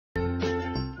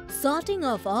Sorting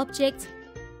of objects,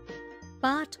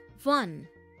 Part 1.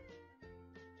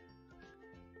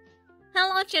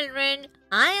 Hello children,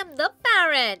 I am the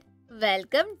parrot.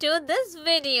 Welcome to this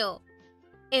video.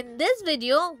 In this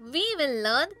video, we will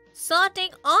learn sorting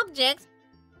objects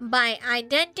by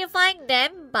identifying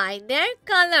them by their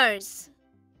colors.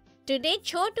 Today,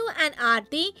 Chotu and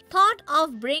Aarti thought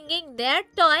of bringing their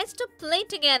toys to play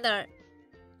together.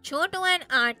 Chotu and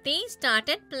Aarti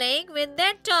started playing with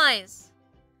their toys.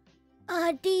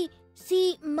 Aarti,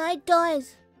 see my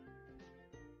toys.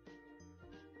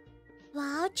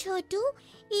 Wow, Chotu,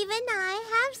 even I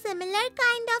have similar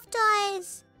kind of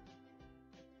toys.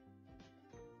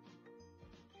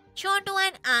 Chotu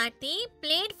and Aarti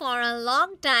played for a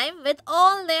long time with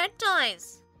all their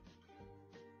toys.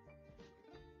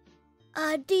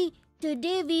 Aarti,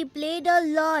 today we played a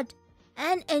lot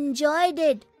and enjoyed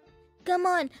it. Come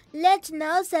on, let's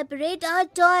now separate our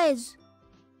toys.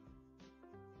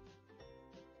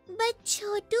 But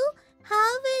Chotu, how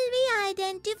will we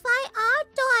identify our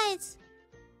toys?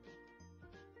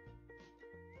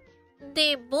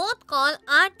 They both call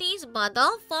Aarti's mother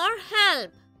for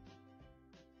help.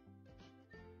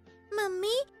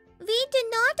 Mummy, we do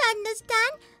not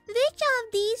understand which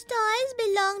of these toys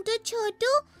belong to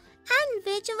Chotu and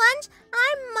which ones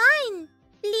are mine.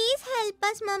 Please help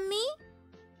us, Mummy.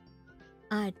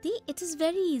 Aarti, it is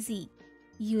very easy.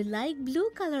 You like blue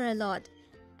color a lot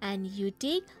and you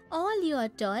take all your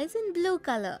toys in blue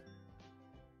color.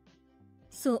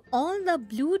 So all the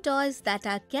blue toys that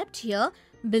are kept here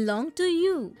belong to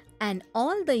you and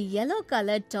all the yellow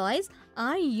colored toys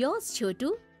are yours,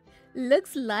 Chotu.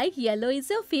 Looks like yellow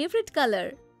is your favorite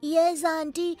color. Yes,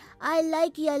 Auntie, I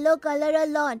like yellow color a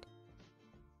lot.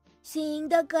 Seeing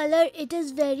the color, it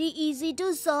is very easy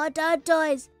to sort our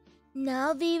toys.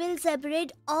 Now we will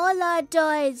separate all our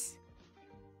toys.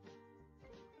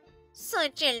 So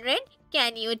children,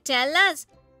 can you tell us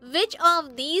which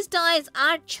of these toys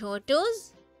are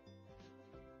Chotu's?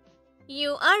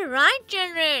 You are right,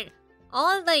 children.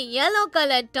 All the yellow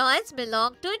colored toys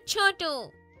belong to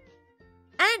Chotu.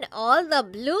 And all the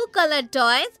blue colored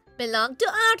toys belong to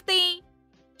Aarti.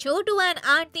 Chotu and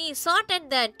Aarti sorted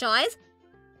their toys.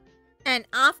 And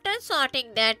after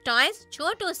sorting their toys,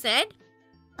 Chotu said,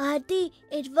 Aarti,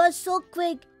 it was so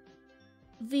quick.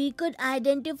 We could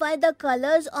identify the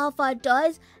colors of our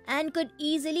toys and could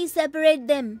easily separate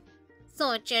them.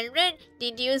 So children,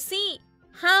 did you see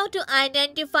how to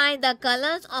identify the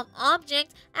colors of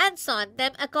objects and sort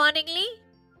them accordingly?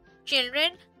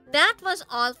 Children, that was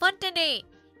all for today.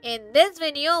 In this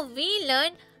video, we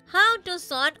learned how to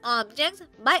sort objects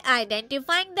by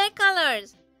identifying their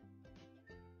colors.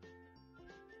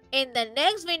 In the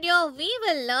next video, we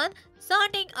will learn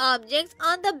sorting objects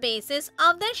on the basis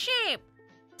of the shape.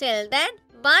 Till then,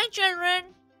 bye children.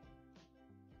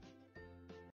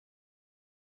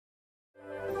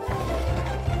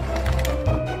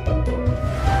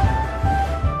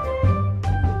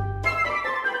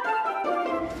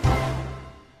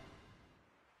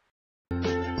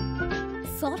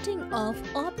 Sorting of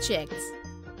objects,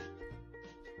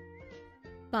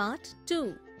 Part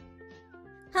 2.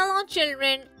 Hello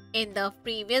children. In the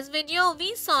previous video,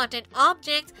 we sorted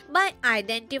objects by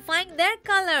identifying their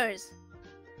colors.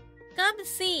 Come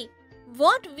see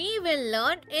what we will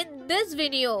learn in this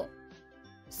video.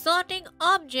 Sorting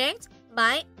objects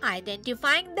by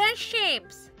identifying their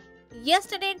shapes.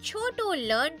 Yesterday, Chotu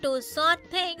learned to sort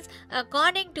things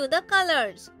according to the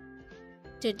colors.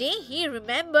 Today, he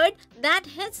remembered that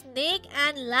his snake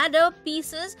and ladder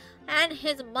pieces and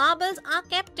his marbles are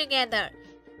kept together.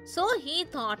 So he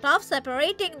thought of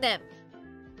separating them.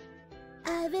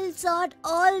 I will sort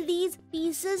all these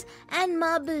pieces and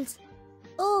marbles.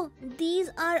 Oh, these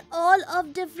are all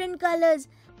of different colors.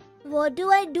 What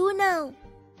do I do now?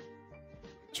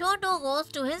 Chotu goes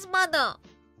to his mother.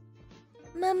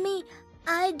 Mummy,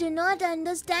 I do not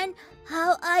understand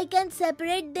how I can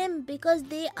separate them because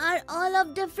they are all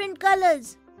of different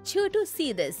colors. Chotu,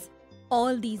 see this.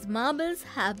 All these marbles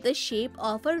have the shape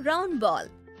of a round ball.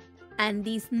 And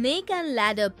these snake and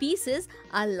ladder pieces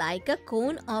are like a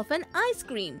cone of an ice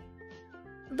cream.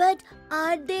 But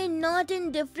are they not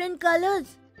in different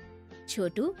colors?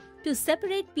 Chotu, to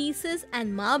separate pieces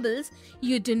and marbles,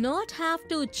 you do not have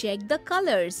to check the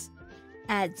colors,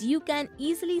 as you can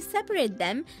easily separate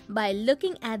them by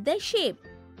looking at their shape.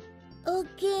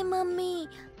 Okay, Mummy,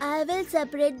 I will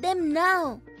separate them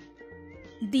now.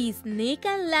 These snake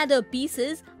and ladder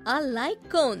pieces are like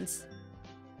cones.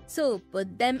 So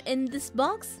put them in this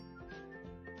box.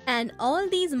 And all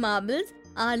these marbles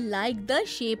are like the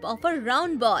shape of a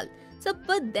round ball. So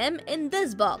put them in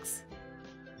this box.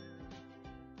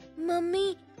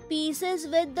 Mummy, pieces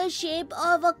with the shape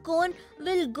of a cone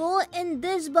will go in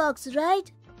this box, right?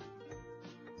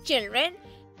 Children,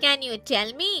 can you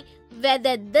tell me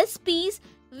whether this piece,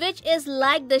 which is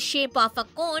like the shape of a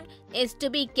cone, is to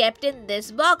be kept in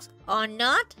this box or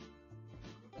not?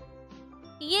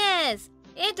 Yes,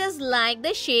 it is like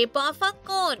the shape of a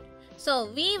cone.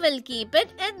 So we will keep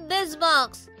it in this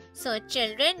box. So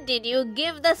children, did you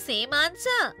give the same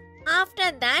answer?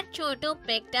 After that, Chotu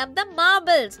picked up the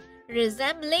marbles,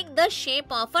 resembling the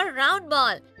shape of a round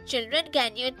ball. Children,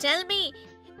 can you tell me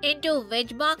into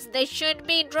which box they should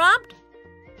be dropped?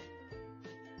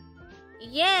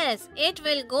 Yes, it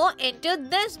will go into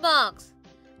this box.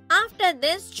 After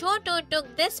this, Chotu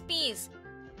took this piece.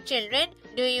 Children,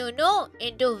 do you know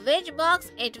into which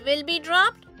box it will be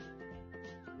dropped?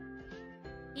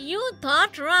 You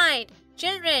thought right.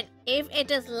 Children, if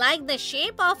it is like the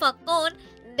shape of a cone,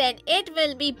 then it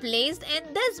will be placed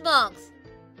in this box.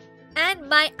 And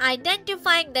by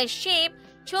identifying the shape,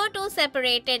 Chotu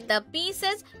separated the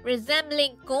pieces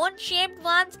resembling cone-shaped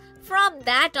ones from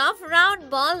that of round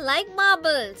ball like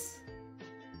marbles.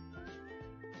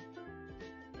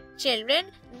 Children,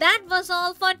 that was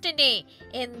all for today.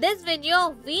 In this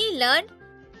video, we learned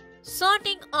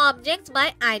sorting objects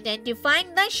by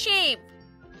identifying the shape.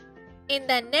 In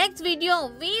the next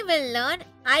video, we will learn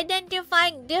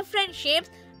identifying different shapes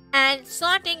and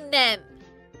sorting them.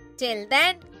 Till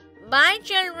then, bye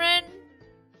children.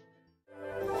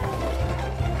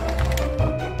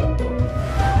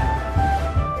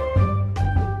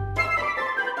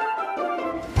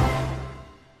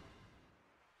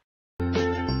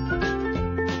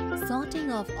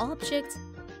 Sorting of objects,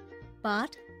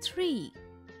 Part 3.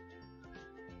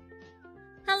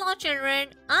 Hello children,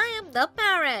 I am the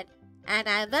parrot and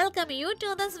I welcome you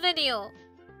to this video.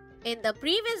 In the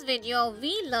previous video,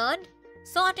 we learned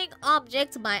sorting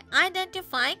objects by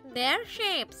identifying their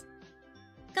shapes.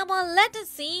 Come on, let us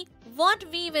see what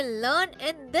we will learn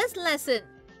in this lesson.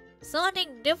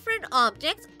 Sorting different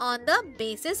objects on the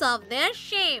basis of their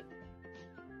shape.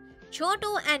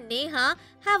 Chotu and Neha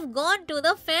have gone to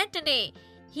the fair today.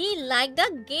 He liked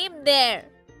the game there.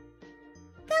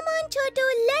 Come on, Chotu,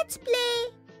 let's play.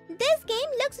 This game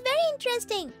looks very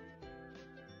interesting.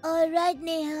 Alright,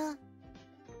 Neha.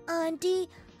 Auntie,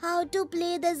 how to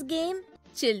play this game?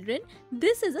 Children,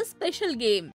 this is a special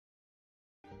game.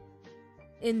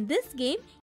 In this game,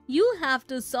 you have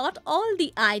to sort all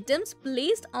the items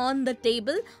placed on the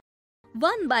table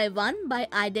one by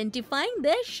identifying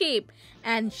their shape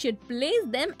and should place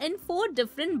them in 4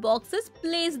 different boxes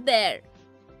placed there.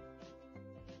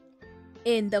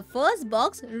 In the first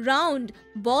box, round,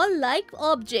 ball-like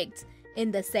objects.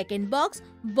 In the second box,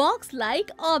 box-like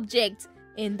objects.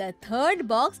 In the third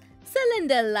box,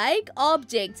 cylinder-like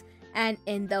objects. And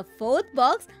in the fourth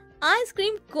box, ice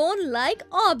cream cone-like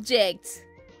objects.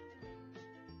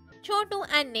 Chotu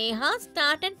and Neha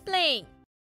started playing.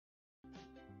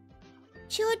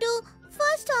 Chotu,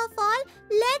 first of all,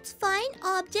 let's find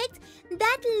objects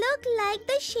that look like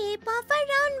the shape of a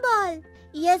round ball.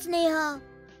 Yes, Neha.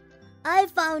 I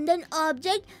found an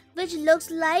object which looks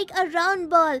like a round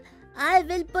ball. I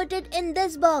will put it in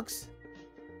this box.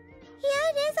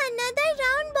 Here is another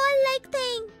round ball-like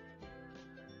thing.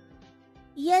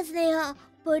 Yes, Neha,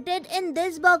 put it in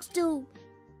this box too.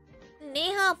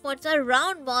 Neha puts a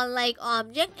round ball-like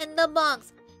object in the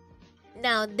box.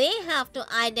 Now they have to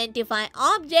identify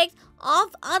objects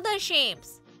of other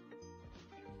shapes.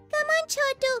 Come on,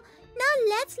 Chotu. Now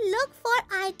let's look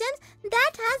for items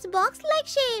that has box-like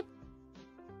shape.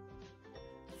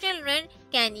 Children,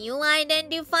 can you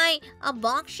identify a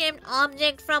box-shaped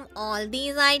object from all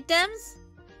these items?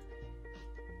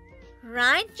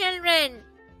 Right, children.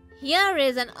 Here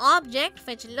is an object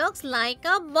which looks like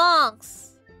a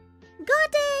box.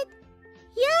 Got it.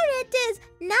 Here it is.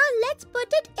 Now let's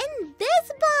put it in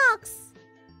this box.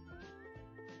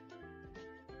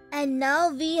 And now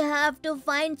we have to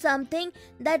find something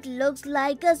that looks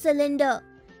like a cylinder.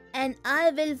 And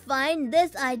I will find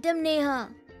this item, Neha.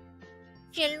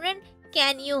 Children,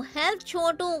 can you help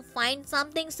Chotu find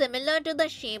something similar to the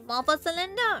shape of a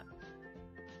cylinder?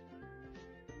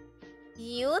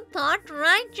 You thought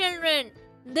right, children.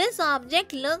 This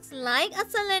object looks like a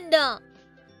cylinder.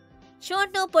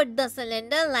 Chotu put the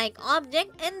cylinder-like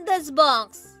object in this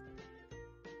box.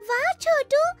 Wow,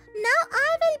 Chotu! Now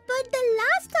I will put the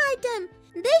last item.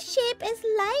 This shape is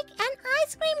like an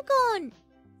ice cream cone.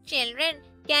 Children,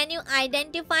 can you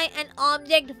identify an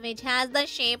object which has the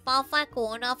shape of a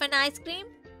cone of an ice cream?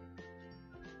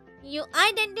 You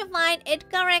identified it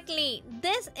correctly.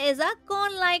 This is a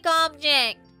cone-like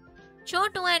object.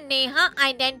 Chotu and Neha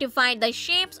identified the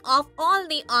shapes of all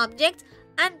the objects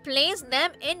and place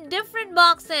them in different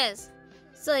boxes.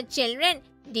 So children,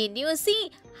 did you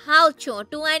see how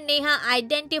Chotu and Neha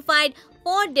identified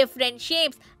 4 different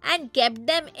shapes and kept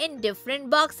them in different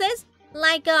boxes?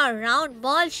 Like a round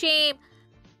ball shape,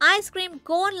 ice cream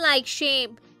cone-like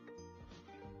shape,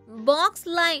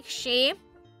 box-like shape,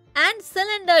 and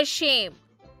cylinder shape.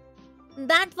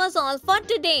 That was all for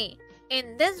today.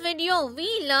 In this video, we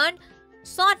learned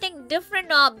sorting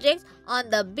different objects on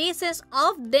the basis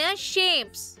of their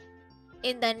shapes.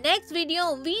 In the next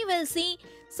video, we will see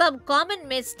some common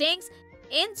mistakes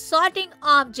in sorting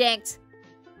objects.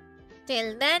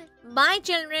 Till then, bye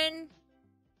children.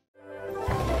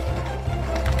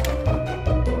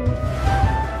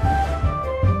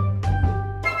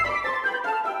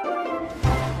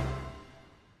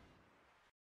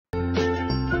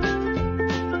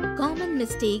 Common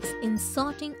mistakes in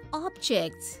sorting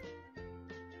objects.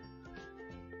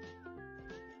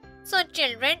 So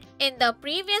children, in the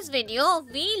previous video,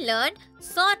 we learned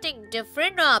sorting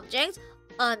different objects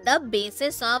on the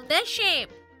basis of their shape.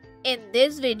 In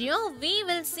this video, we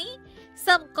will see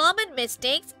some common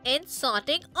mistakes in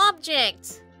sorting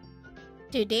objects.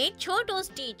 Today, Chotu's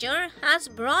teacher has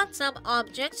brought some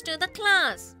objects to the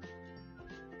class.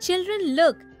 Children,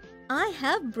 look, I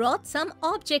have brought some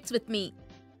objects with me.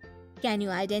 Can you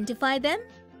identify them?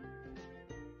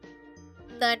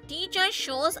 The teacher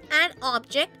shows an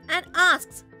object and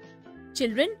asks,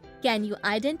 Children, can you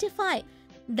identify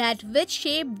that which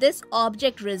shape this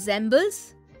object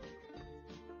resembles?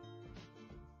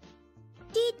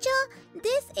 Teacher,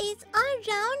 this is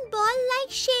a round ball-like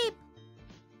shape.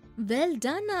 Well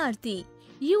done, Aarti.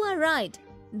 You are right.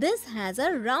 This has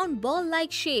a round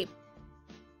ball-like shape.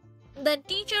 The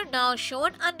teacher now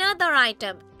showed another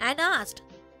item and asked,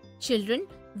 Children,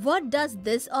 what does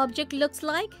this object looks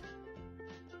like?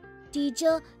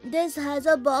 Teacher, this has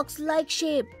a box-like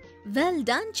shape. Well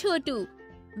done, Chotu.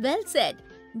 Well said.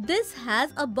 This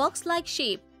has a box-like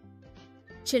shape.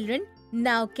 Children,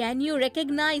 now can you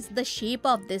recognize the shape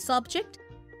of this object?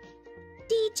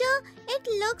 Teacher, it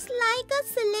looks like a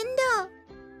cylinder.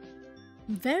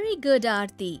 Very good,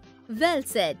 Aarti. Well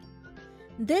said.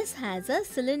 This has a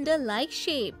cylinder-like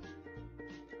shape.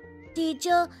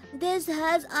 Teacher, this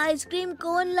has ice cream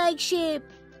cone-like shape.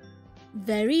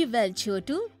 Very well,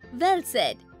 Chotu. Well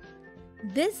said.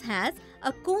 This has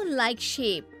a cone-like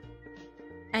shape.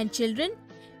 And children,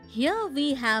 here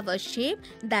we have a shape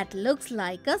that looks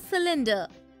like a cylinder.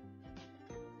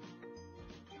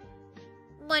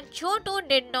 But Chotu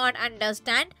did not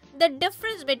understand the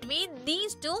difference between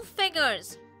these two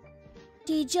figures.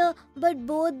 Teacher, but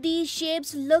both these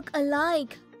shapes look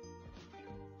alike.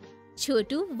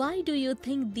 Chotu, why do you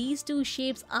think these two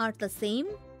shapes are the same?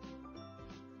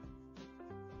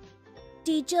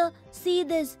 Teacher, see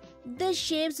this. This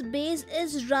shape's base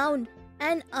is round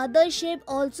and other shape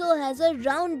also has a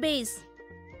round base.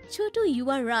 Chotu, you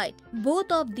are right.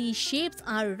 Both of these shapes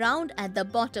are round at the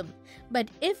bottom. But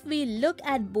if we look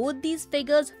at both these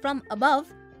figures from above,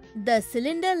 the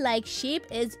cylinder-like shape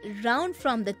is round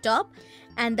from the top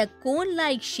and the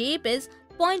cone-like shape is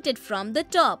pointed from the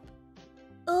top.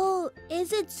 Oh,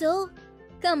 is it so?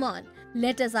 Come on,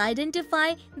 let us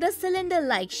identify the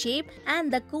cylinder-like shape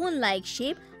and the cone-like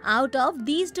shape out of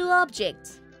these two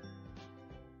objects.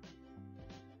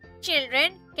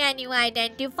 Children, can you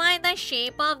identify the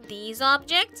shape of these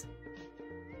objects?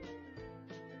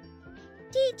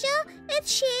 Teacher,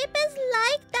 its shape is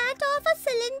like that of a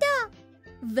cylinder.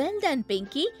 Well done,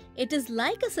 Pinky. It is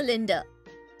like a cylinder.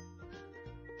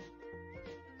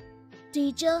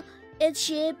 Teacher, its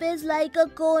shape is like a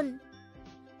cone.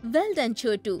 Well done,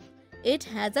 Chotu. It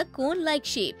has a cone-like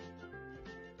shape.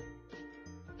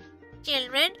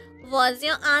 Children, was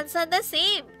your answer the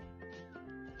same?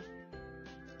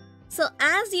 So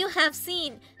as you have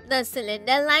seen, the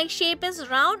cylinder-like shape is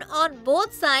round on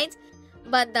both sides,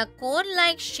 but the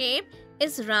cone-like shape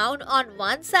is round on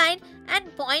one side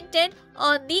and pointed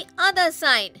on the other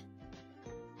side.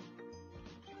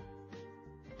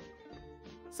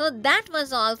 So that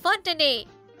was all for today.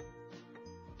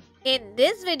 In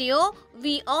this video,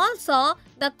 we all saw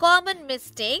the common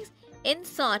mistakes in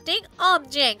sorting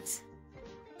objects.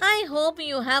 I hope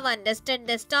you have understood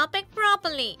this topic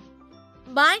properly.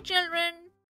 Bye children.